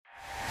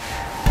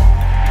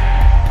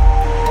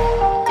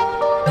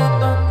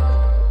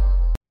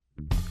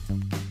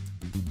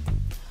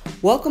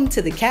Welcome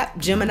to the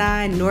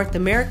Capgemini North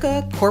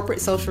America Corporate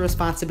Social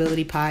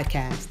Responsibility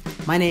Podcast.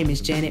 My name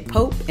is Janet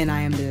Pope, and I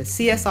am the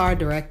CSR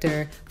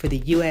Director for the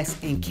U.S.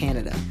 and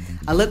Canada.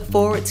 I look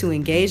forward to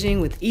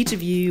engaging with each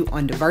of you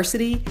on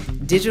diversity,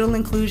 digital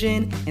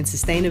inclusion, and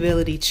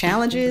sustainability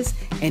challenges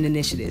and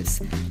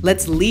initiatives.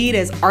 Let's lead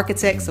as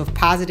architects of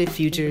positive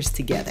futures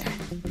together.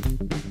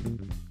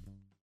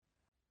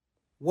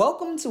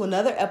 Welcome to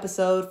another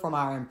episode from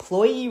our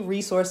Employee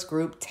Resource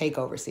Group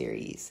Takeover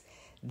Series.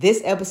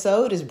 This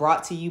episode is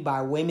brought to you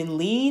by Women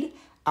Lead,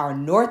 our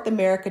North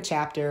America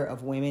chapter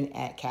of Women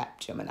at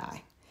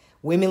Capgemini.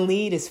 Women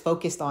Lead is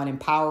focused on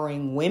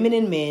empowering women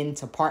and men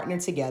to partner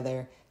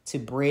together to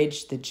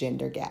bridge the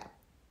gender gap.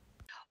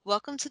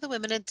 Welcome to the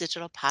Women in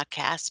Digital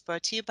podcast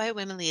brought to you by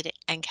Women Lead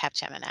and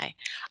Capgemini.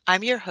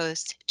 I'm your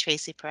host,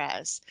 Tracy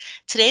Perez.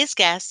 Today's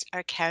guests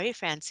are Carrie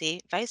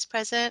Francie, Vice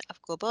President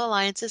of Global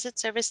Alliances at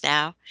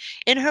ServiceNow.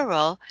 In her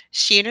role,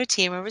 she and her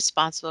team are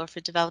responsible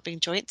for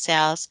developing joint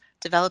sales,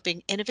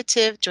 developing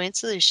innovative joint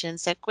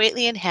solutions that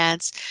greatly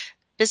enhance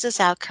business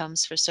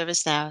outcomes for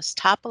ServiceNow's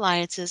top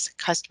alliances,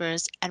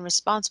 customers, and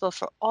responsible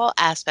for all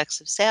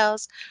aspects of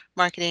sales,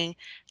 marketing,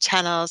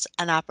 channels,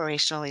 and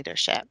operational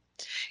leadership.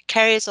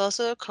 Carrie is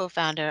also a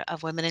co-founder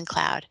of Women in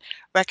Cloud,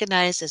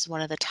 recognized as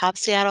one of the top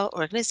Seattle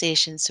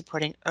organizations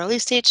supporting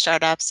early-stage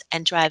startups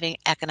and driving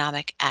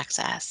economic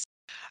access.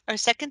 Our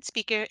second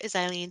speaker is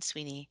Eileen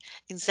Sweeney,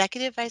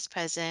 Executive Vice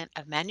President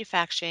of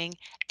Manufacturing,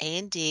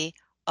 A&D,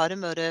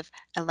 Automotive,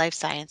 and Life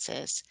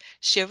Sciences.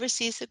 She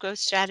oversees the growth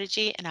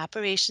strategy and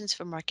operations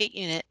for Market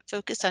Unit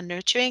focused on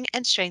nurturing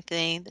and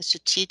strengthening the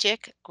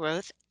strategic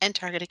growth and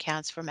target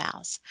accounts for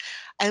MALS.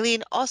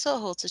 Eileen also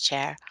holds a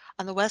chair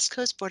on the West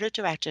Coast Board of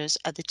Directors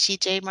of the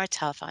T.J.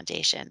 Martell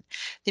Foundation,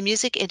 the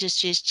music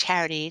industry's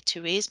charity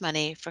to raise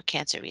money for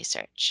cancer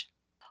research.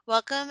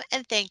 Welcome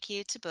and thank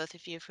you to both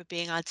of you for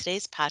being on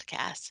today's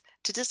podcast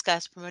to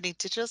discuss promoting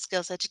digital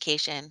skills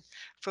education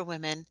for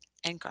women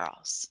and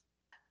girls.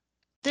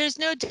 There's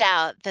no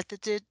doubt that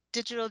the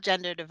digital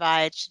gender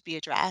divide should be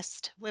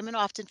addressed. Women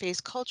often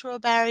face cultural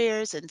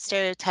barriers and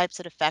stereotypes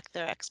that affect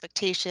their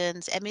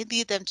expectations and may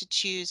lead them to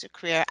choose a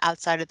career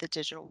outside of the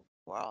digital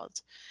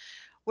world.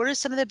 What are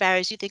some of the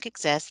barriers you think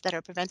exist that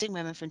are preventing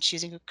women from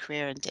choosing a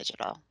career in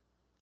digital?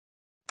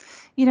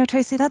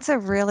 Tracy, that's a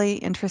really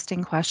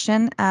interesting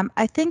question.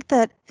 I think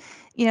that,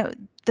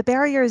 the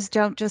barriers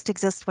don't just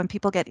exist when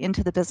people get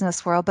into the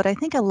business world, but I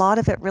think a lot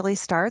of it really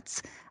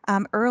starts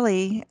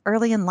early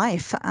in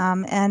life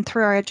and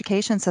through our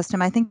education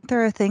system. I think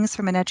there are things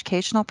from an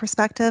educational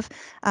perspective,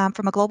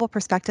 from a global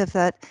perspective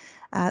that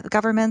the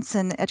governments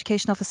and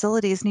educational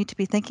facilities need to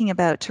be thinking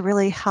about to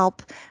really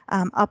help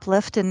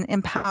uplift and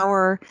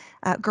empower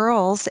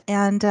girls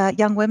and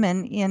young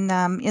women in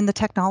the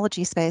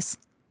technology space.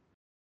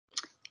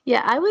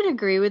 Yeah, I would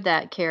agree with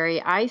that,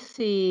 Carrie. I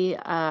see,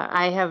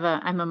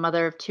 I'm a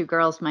mother of two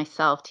girls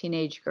myself,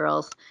 teenage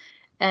girls.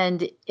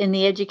 And in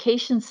the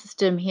education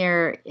system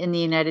here in the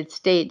United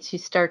States, you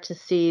start to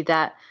see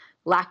that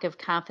lack of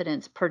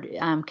confidence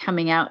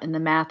coming out in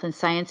the math and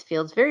science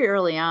fields very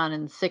early on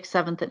in sixth,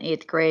 seventh, and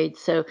eighth grade.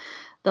 So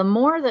the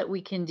more that we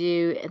can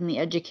do in the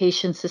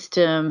education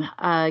system,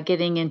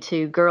 getting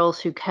into girls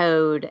who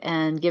code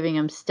and giving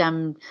them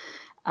STEM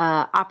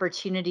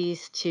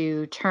opportunities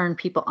to turn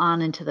people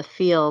on into the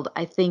field,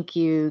 I think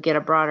you get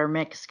a broader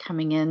mix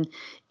coming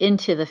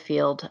into the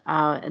field,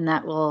 and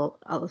that will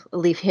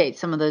alleviate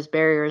some of those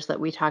barriers that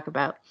we talk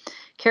about.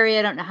 Carrie,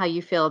 I don't know how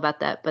you feel about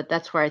that, but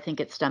that's where I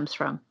think it stems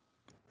from.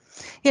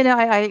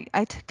 I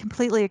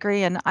completely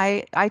agree. And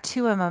I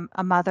too am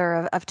a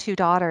mother of two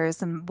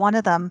daughters. And one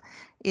of them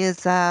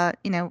is,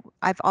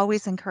 I've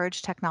always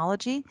encouraged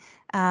technology.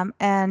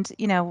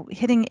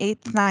 Hitting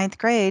eighth, ninth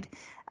grade,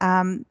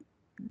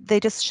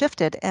 they just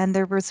shifted, and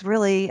there was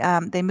really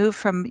they moved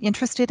from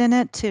interested in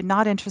it to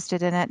not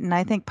interested in it. And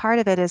I think part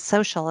of it is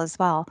social as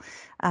well,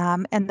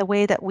 and the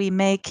way that we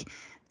make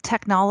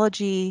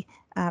technology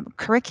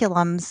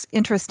curriculums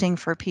interesting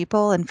for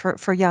people and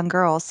for young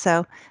girls.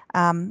 So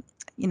to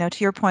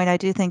your point, I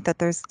do think that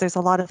there's a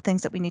lot of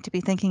things that we need to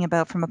be thinking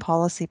about from a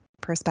policy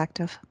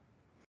perspective.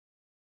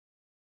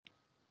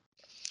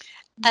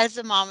 As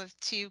a mom of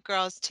two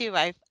girls too,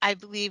 I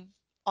believe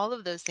all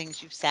of those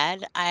things you've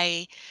said.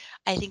 I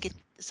think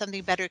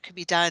something better could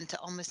be done to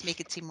almost make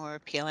it seem more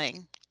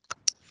appealing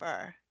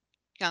for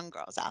young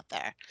girls out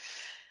there.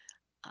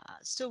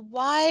 So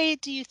why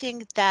do you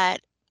think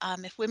that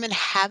if women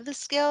have the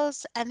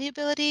skills and the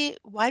ability,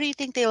 why do you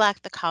think they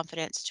lack the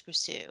confidence to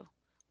pursue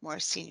more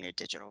senior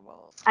digital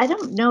roles? I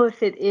don't know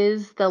if it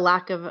is the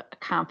lack of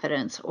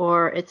confidence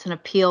or it's an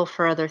appeal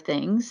for other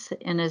things.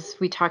 And as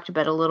we talked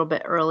about a little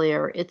bit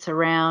earlier, it's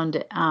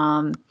around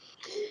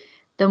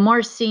the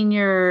more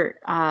senior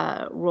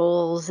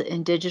roles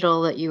in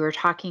digital that you were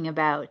talking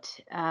about.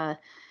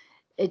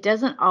 It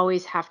doesn't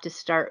always have to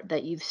start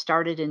that you've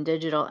started in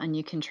digital and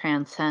you can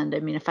transcend. I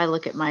mean, if I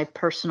look at my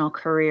personal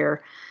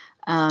career,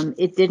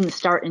 it didn't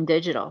start in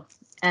digital.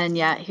 And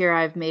yet here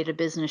I've made a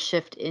business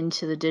shift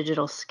into the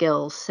digital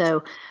skills.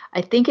 So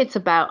I think it's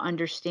about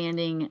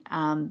understanding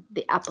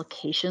the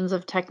applications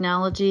of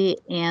technology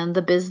and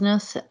the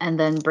business, and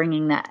then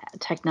bringing that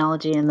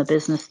technology and the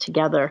business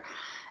together.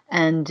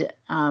 And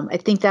I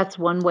think that's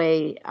one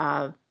way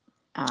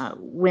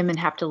women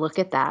have to look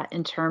at that,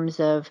 in terms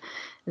of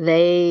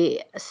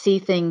they see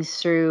things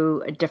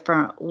through a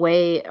different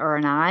way, or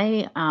an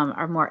eye,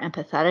 are more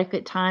empathetic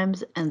at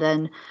times. And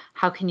then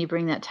how can you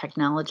bring that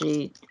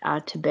technology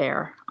to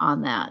bear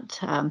on that?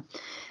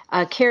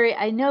 Carrie,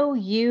 I know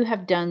you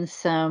have done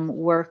some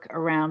work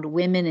around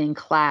women in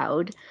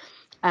cloud,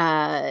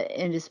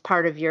 and is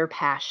part of your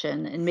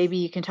passion. And maybe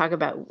you can talk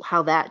about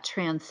how that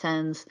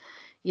transcends,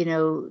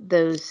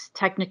 those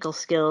technical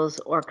skills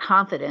or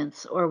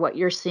confidence, or what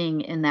you're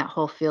seeing in that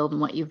whole field and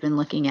what you've been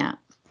looking at.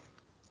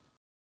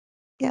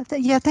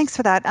 Yeah, thanks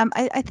for that.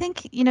 I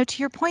think, to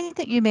your point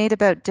that you made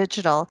about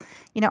digital,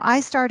 I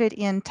started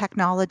in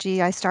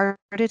technology, I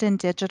started in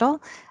digital,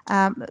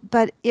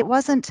 but it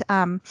wasn't,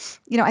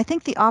 I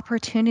think the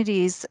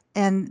opportunities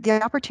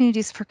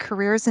for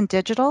careers in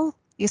digital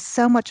is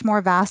so much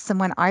more vast than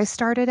when I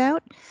started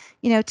out.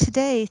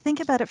 Today, think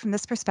about it from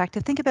this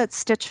perspective. Think about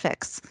Stitch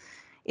Fix.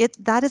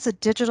 That is a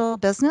digital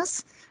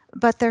business,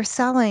 but they're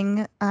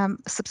selling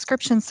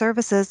subscription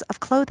services of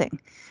clothing.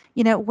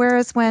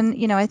 Whereas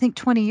when, I think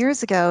 20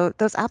 years ago,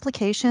 those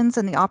applications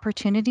and the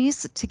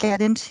opportunities to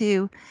get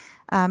into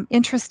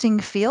interesting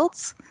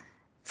fields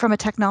from a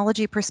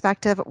technology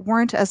perspective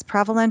weren't as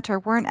prevalent or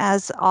weren't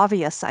as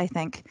obvious, I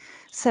think.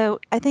 So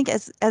I think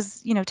as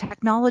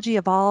technology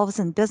evolves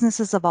and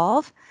businesses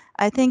evolve,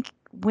 I think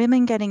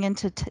women getting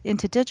into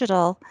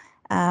digital,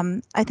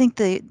 I think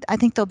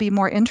there'll be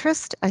more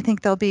interest. I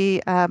think there'll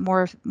be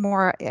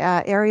more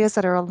areas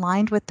that are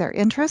aligned with their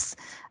interests,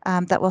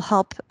 that will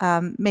help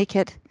make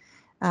it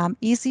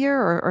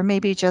easier, or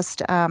maybe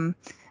just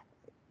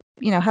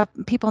have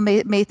people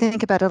may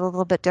think about it a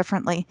little bit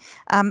differently.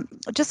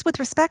 Just with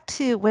respect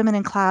to women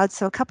in cloud,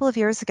 so a couple of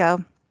years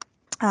ago,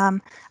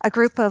 a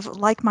group of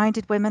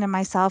like-minded women and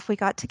myself, we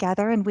got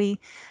together and we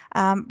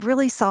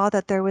really saw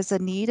that there was a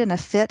need and a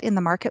fit in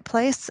the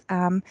marketplace,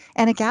 and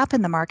a gap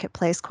in the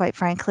marketplace, quite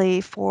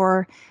frankly,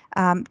 for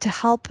to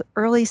help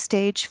early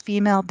stage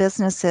female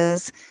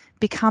businesses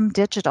become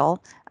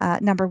digital,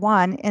 number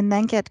one, and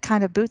then get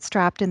kind of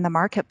bootstrapped in the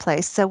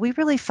marketplace. So we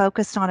really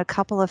focused on a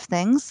couple of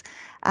things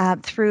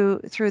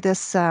through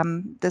this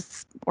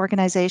this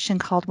organization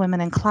called Women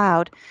in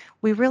Cloud.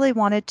 We really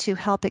wanted to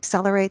help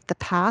accelerate the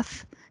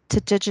path to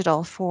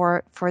digital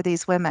for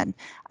these women.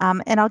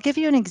 And I'll give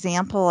you an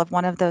example of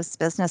one of those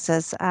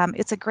businesses.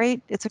 It's a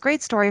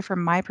great story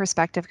from my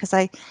perspective,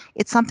 because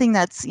it's something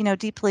that's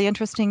deeply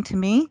interesting to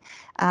me.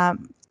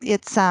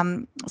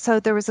 So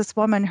there was this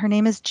woman, her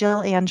name is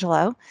Jill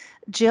Angelo.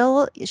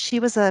 Jill, she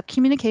was a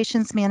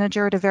communications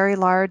manager at a very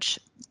large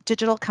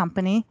digital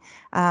company,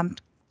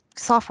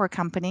 software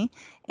company,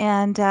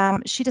 and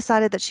she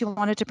decided that she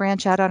wanted to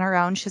branch out on her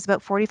own. She's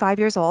about 45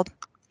 years old.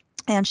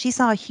 And she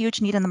saw a huge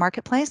need in the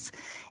marketplace,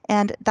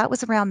 and that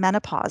was around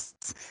menopause.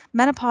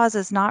 Menopause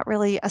is not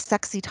really a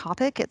sexy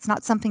topic. It's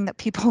not something that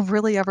people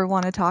really ever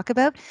want to talk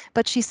about,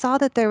 but she saw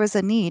that there was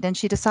a need, and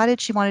she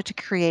decided she wanted to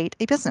create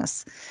a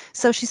business.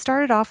 So she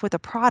started off with a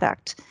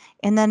product,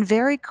 and then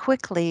very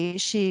quickly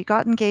she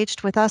got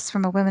engaged with us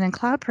from a Women in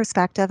Cloud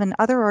perspective and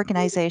other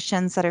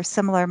organizations that are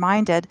similar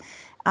minded,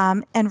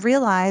 and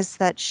realized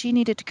that she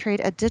needed to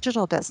create a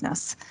digital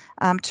business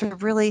to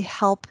really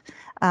help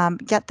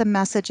get the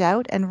message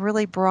out and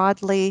really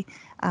broadly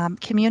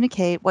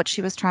communicate what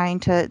she was trying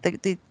to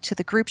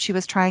the group she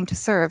was trying to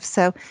serve.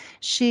 So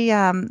she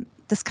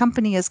this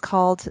company is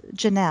called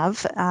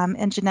Geneve,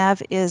 and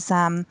Geneve is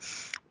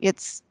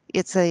it's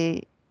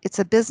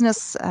a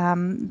business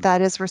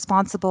that is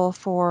responsible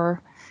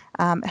for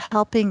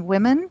helping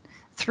women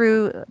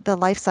through the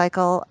life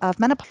cycle of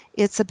menopause.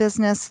 It's a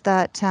business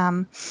that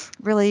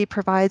really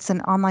provides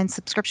an online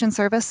subscription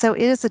service. So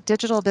it is a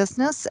digital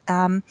business.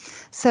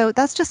 So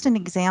that's just an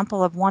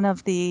example of one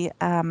of the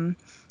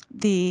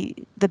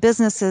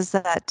businesses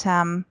that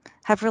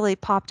have really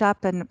popped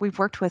up and we've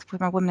worked with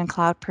from a Women in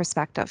Cloud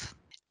perspective.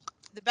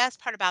 The best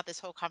part about this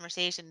whole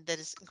conversation that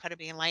is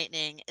incredibly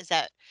enlightening is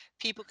that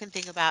people can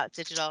think about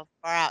digital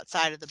far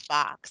outside of the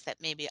box that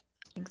maybe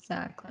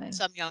Exactly.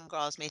 some young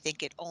girls may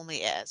think it only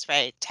is,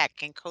 right? Tech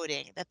and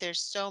coding, that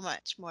there's so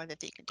much more that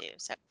they can do.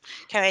 So,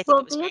 Carrie, I think it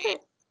Well, was great.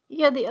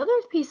 the other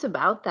piece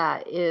about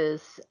that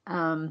is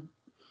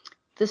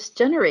this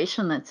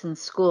generation that's in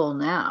school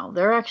now,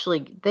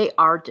 they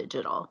are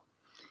digital.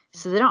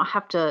 So they don't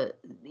have to,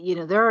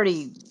 they're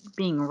already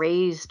being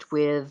raised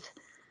with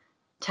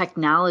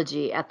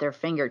technology at their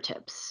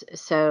fingertips.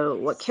 So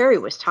what Carrie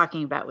was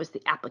talking about was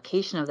the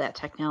application of that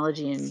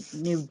technology and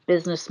new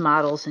business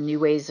models and new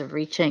ways of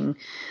reaching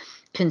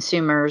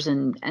consumers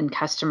and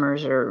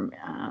customers, or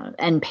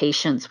end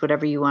patients,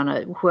 whoever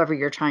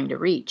you're trying to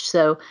reach.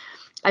 So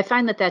I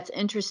find that that's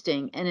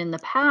interesting. And in the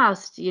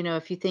past,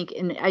 if you think,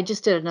 and I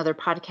just did another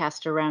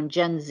podcast around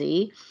Gen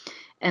Z,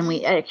 And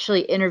we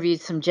actually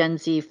interviewed some Gen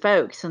Z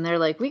folks, and they're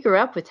like, we grew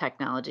up with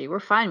technology. We're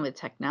fine with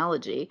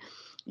technology.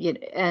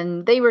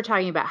 And they were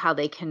talking about how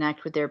they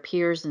connect with their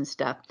peers and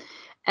stuff.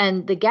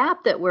 And the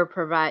gap that we're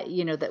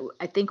that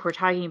I think we're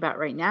talking about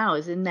right now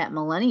is in that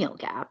millennial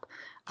gap,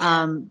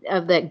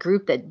 of that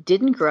group that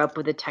didn't grow up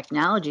with the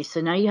technology.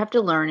 So now you have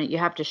to learn it, you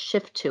have to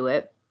shift to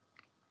it,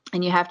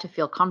 and you have to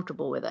feel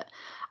comfortable with it.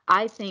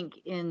 I think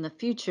in the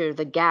future,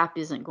 the gap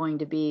isn't going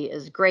to be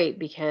as great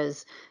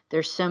because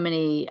there's so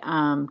many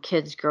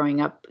kids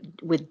growing up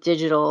with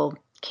digital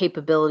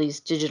capabilities,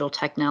 digital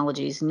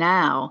technologies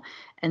now,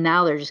 and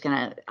now they're just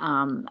going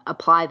to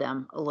apply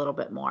them a little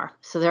bit more.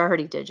 So they're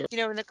already digital.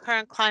 In the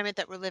current climate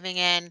that we're living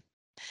in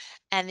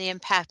and the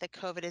impact that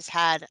COVID has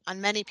had on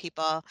many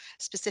people,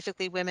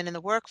 specifically women in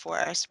the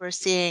workforce, we're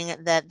seeing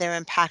that they're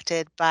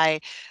impacted by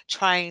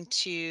trying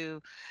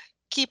to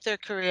keep their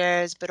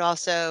careers, but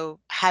also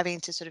having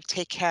to sort of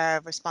take care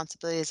of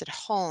responsibilities at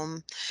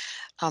home.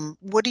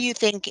 What do you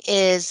think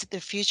is the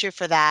future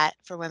for that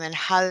for women?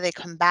 How do they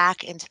come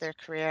back into their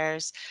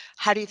careers?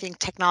 How do you think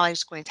technology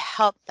is going to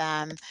help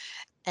them?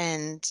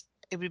 And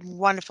it would be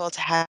wonderful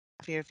to have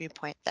your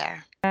viewpoint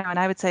there. And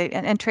I would say,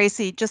 and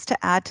Tracy, just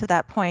to add to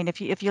that point,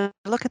 if you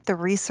look at the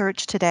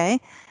research today,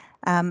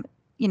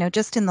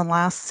 just in the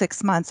last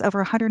 6 months, over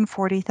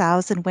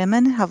 140,000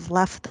 women have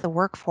left the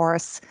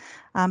workforce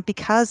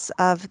because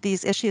of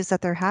these issues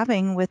that they're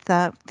having with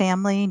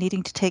family,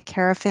 needing to take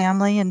care of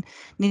family and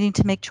needing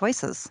to make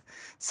choices.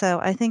 So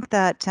I think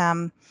that,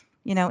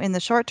 in the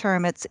short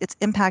term, it's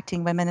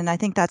impacting women. And I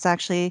think that's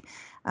actually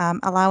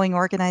allowing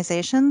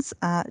organizations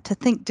to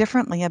think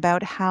differently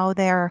about how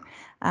they're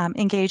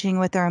engaging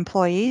with their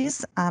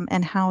employees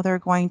and how they're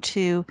going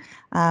to,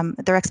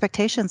 their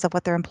expectations of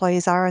what their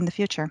employees are in the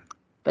future.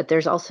 But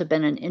there's also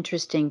been an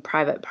interesting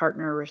private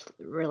partner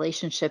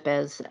relationship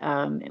as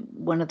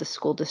one of the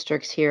school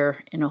districts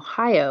here in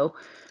Ohio.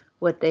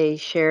 What they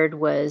shared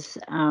was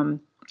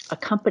a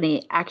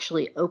company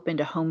actually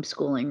opened a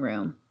homeschooling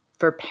room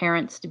for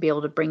parents to be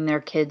able to bring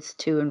their kids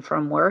to and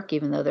from work,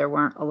 even though there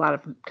weren't a lot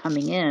of them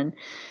coming in.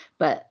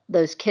 But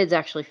those kids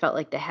actually felt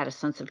like they had a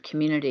sense of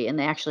community, and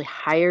they actually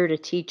hired a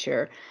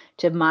teacher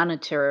to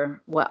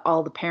monitor what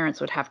all the parents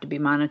would have to be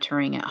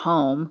monitoring at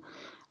home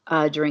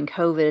during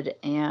COVID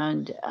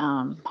and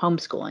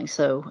homeschooling.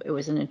 So it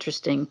was an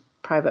interesting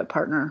private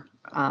partner,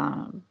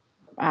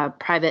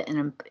 private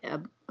and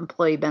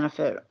employee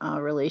benefit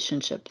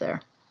relationship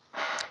there.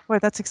 Boy,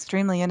 that's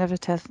extremely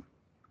innovative.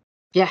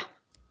 Yeah.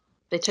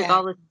 They took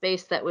all the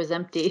space that was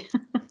empty.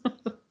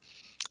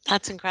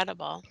 That's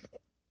incredible.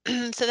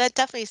 So that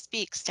definitely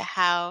speaks to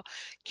how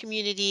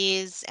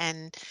communities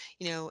and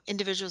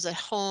individuals at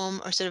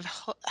home are sort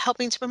of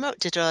helping to promote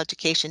digital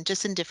education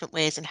just in different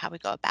ways and how we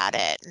go about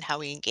it and how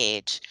we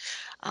engage.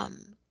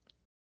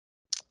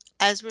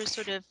 As we're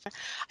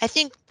I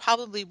think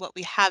probably what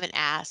we haven't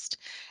asked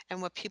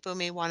and what people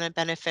may want to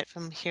benefit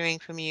from hearing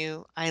from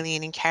you,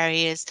 Eileen and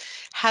Carrie, is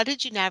how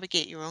did you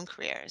navigate your own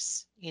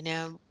careers?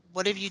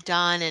 What have you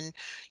done, and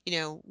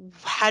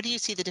how do you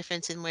see the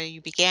difference in where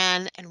you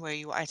began and where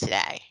you are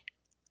today?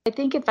 I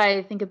think if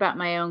I think about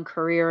my own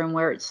career and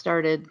where it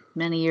started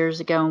many years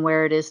ago and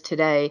where it is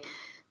today,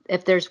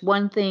 if there's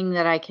one thing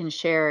that I can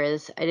share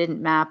is I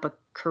didn't map a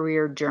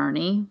career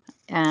journey,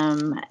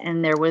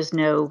 and there was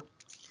no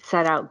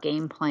set out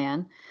game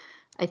plan.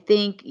 I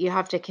think you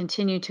have to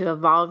continue to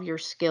evolve your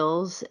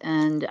skills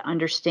and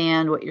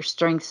understand what your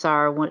strengths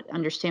are,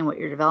 understand what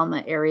your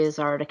development areas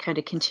are to kind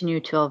of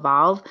continue to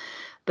evolve.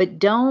 But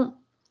don't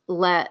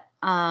let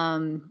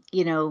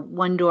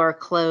one door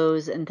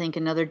close and think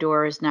another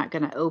door is not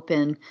going to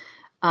open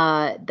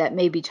that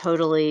may be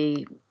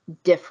totally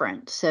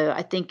different. So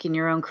I think in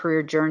your own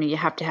career journey, you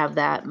have to have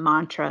that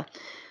mantra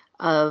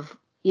of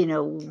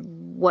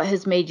what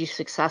has made you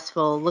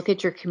successful. Look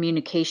at your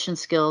communication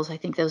skills. I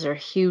think those are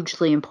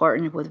hugely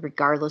important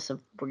regardless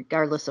of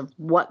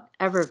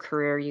whatever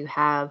career you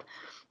have,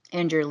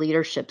 and your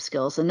leadership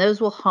skills. And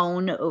those will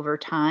hone over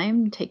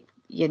time.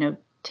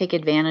 Take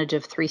advantage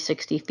of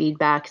 360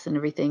 feedbacks and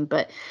everything.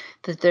 But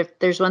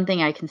there's one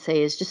thing I can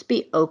say is just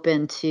be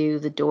open to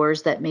the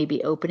doors that may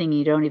be opening.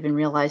 You don't even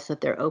realize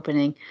that they're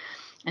opening.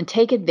 And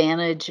take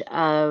advantage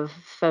of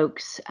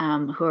folks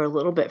who are a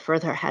little bit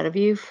further ahead of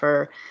you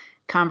for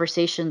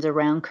conversations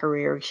around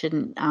career. You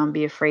shouldn't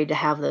be afraid to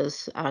have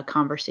those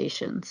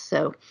conversations.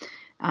 So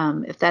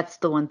if that's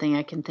the one thing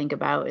I can think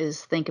about,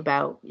 is think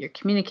about your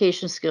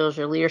communication skills,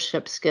 your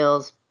leadership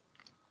skills.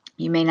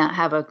 You may not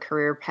have a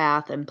career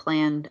path and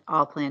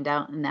all planned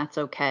out, and that's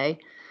okay.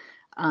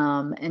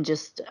 And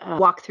just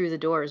walk through the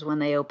doors when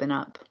they open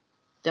up.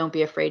 Don't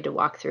be afraid to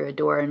walk through a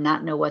door and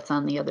not know what's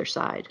on the other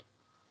side.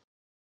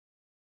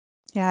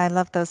 Yeah, I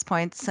love those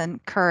points,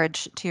 and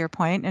courage, to your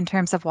point, in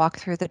terms of walk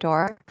through the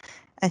door,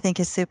 I think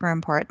is super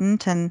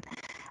important. And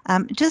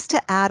just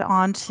to add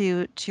on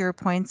to your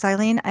points,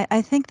 Eileen,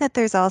 I think that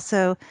there's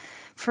also,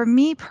 for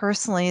me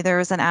personally, there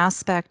is an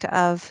aspect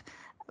of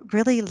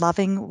really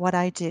loving what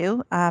I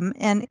do.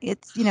 And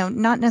it's,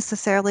 not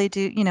necessarily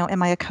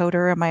am I a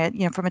coder? Am I,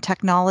 from a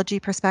technology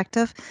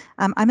perspective?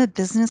 I'm a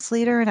business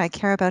leader and I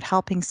care about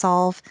helping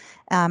solve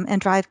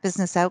and drive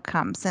business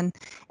outcomes. And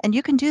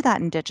you can do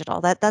that in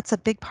digital. That's a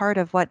big part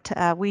of what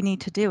we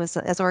need to do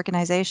as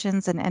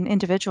organizations and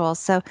individuals.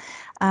 So,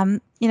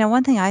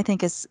 one thing I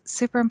think is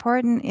super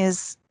important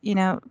is,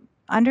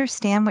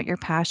 understand what you're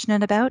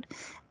passionate about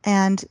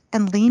and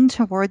lean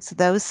towards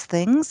those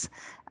things.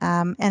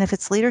 And if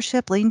it's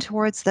leadership, lean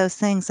towards those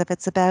things. If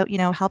it's about,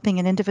 helping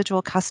an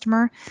individual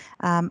customer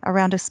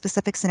around a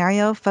specific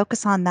scenario,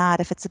 focus on that.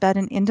 If it's about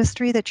an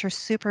industry that you're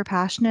super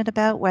passionate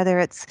about, whether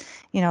it's,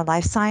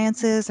 life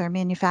sciences or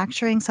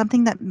manufacturing,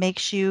 something that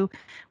makes you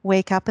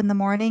wake up in the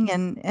morning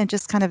and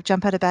just kind of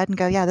jump out of bed and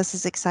go, yeah, this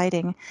is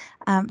exciting.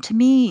 To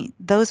me,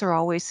 those are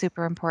always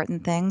super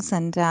important things.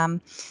 And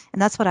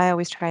that's what I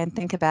always try and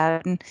think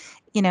about. And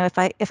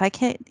if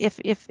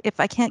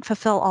I can't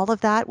fulfill all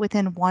of that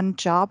within one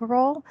job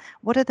role,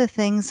 what are the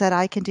things that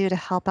I can do to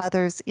help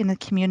others in the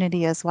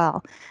community as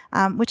well?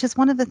 Which is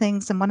one of the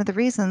things and one of the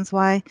reasons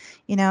why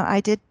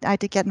I did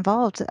get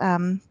involved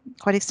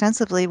quite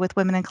extensively with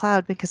Women in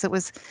Cloud, because it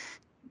was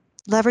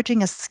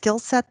leveraging a skill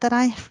set that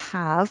I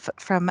have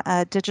from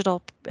a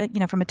digital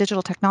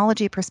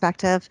technology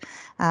perspective,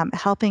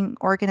 helping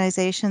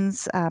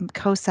organizations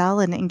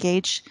co-sell and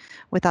engage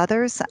with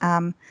others.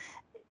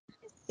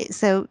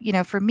 So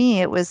for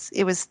me, it was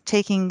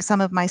taking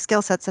some of my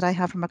skill sets that I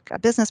have from a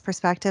business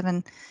perspective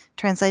and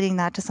translating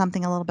that to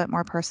something a little bit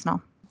more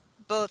personal.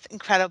 Both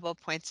incredible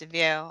points of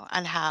view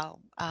on how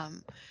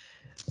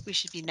we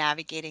should be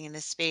navigating in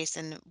this space.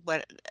 And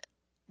what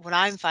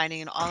I'm finding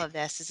in all of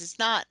this is it's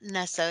not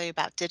necessarily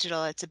about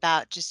digital. It's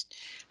about just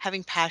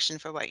having passion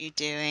for what you're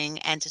doing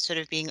and to sort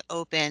of being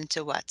open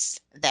to what's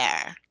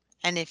there.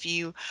 And if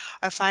you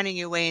are finding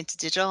your way into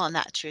digital and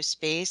that's your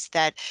space,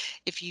 that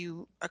if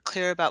you are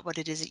clear about what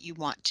it is that you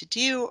want to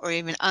do, or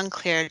even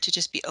unclear, to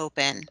just be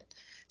open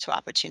to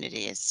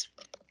opportunities.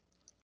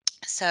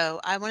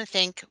 So I want to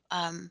thank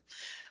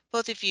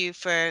both of you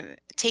for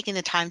taking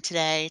the time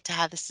today to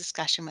have this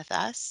discussion with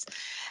us.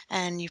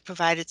 And you've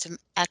provided some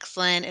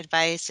excellent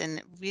advice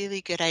and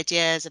really good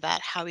ideas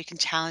about how we can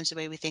challenge the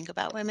way we think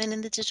about women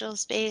in the digital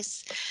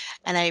space.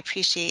 And I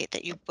appreciate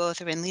that you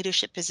both are in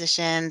leadership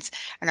positions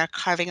and are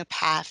carving a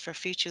path for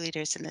future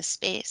leaders in this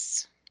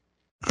space.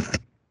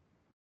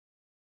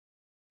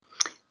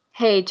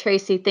 Hey,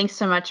 Tracy, thanks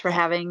so much for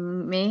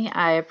having me.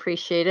 I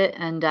appreciate it.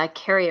 And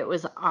Carrie, it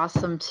was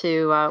awesome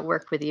to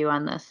work with you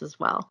on this as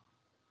well.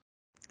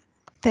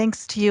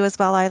 Thanks to you as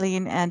well,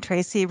 Eileen and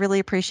Tracy. Really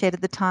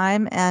appreciated the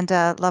time and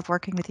love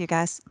working with you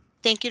guys.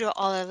 Thank you to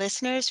all our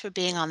listeners for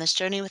being on this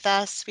journey with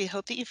us. We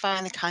hope that you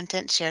find the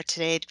content shared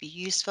today to be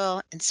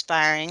useful,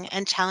 inspiring,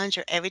 and challenge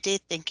your everyday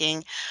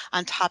thinking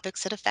on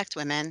topics that affect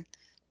women.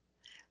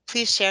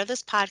 Please share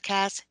this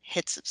podcast,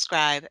 hit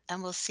subscribe,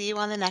 and we'll see you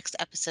on the next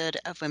episode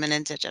of Women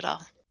in Digital.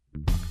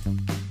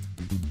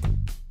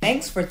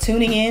 Thanks for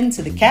tuning in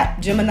to the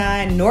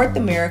Capgemini North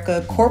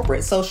America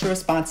Corporate Social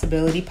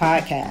Responsibility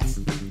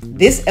Podcast.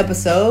 This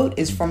episode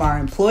is from our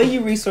Employee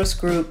Resource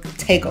Group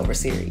Takeover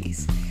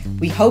Series.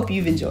 We hope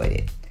you've enjoyed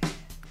it.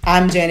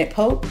 I'm Janet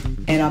Pope,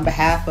 and on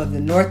behalf of the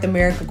North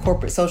America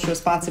Corporate Social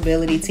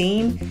Responsibility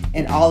team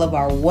and all of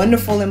our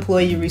wonderful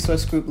Employee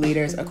Resource Group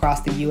leaders across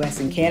the U.S.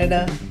 and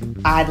Canada,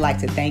 I'd like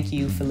to thank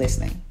you for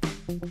listening.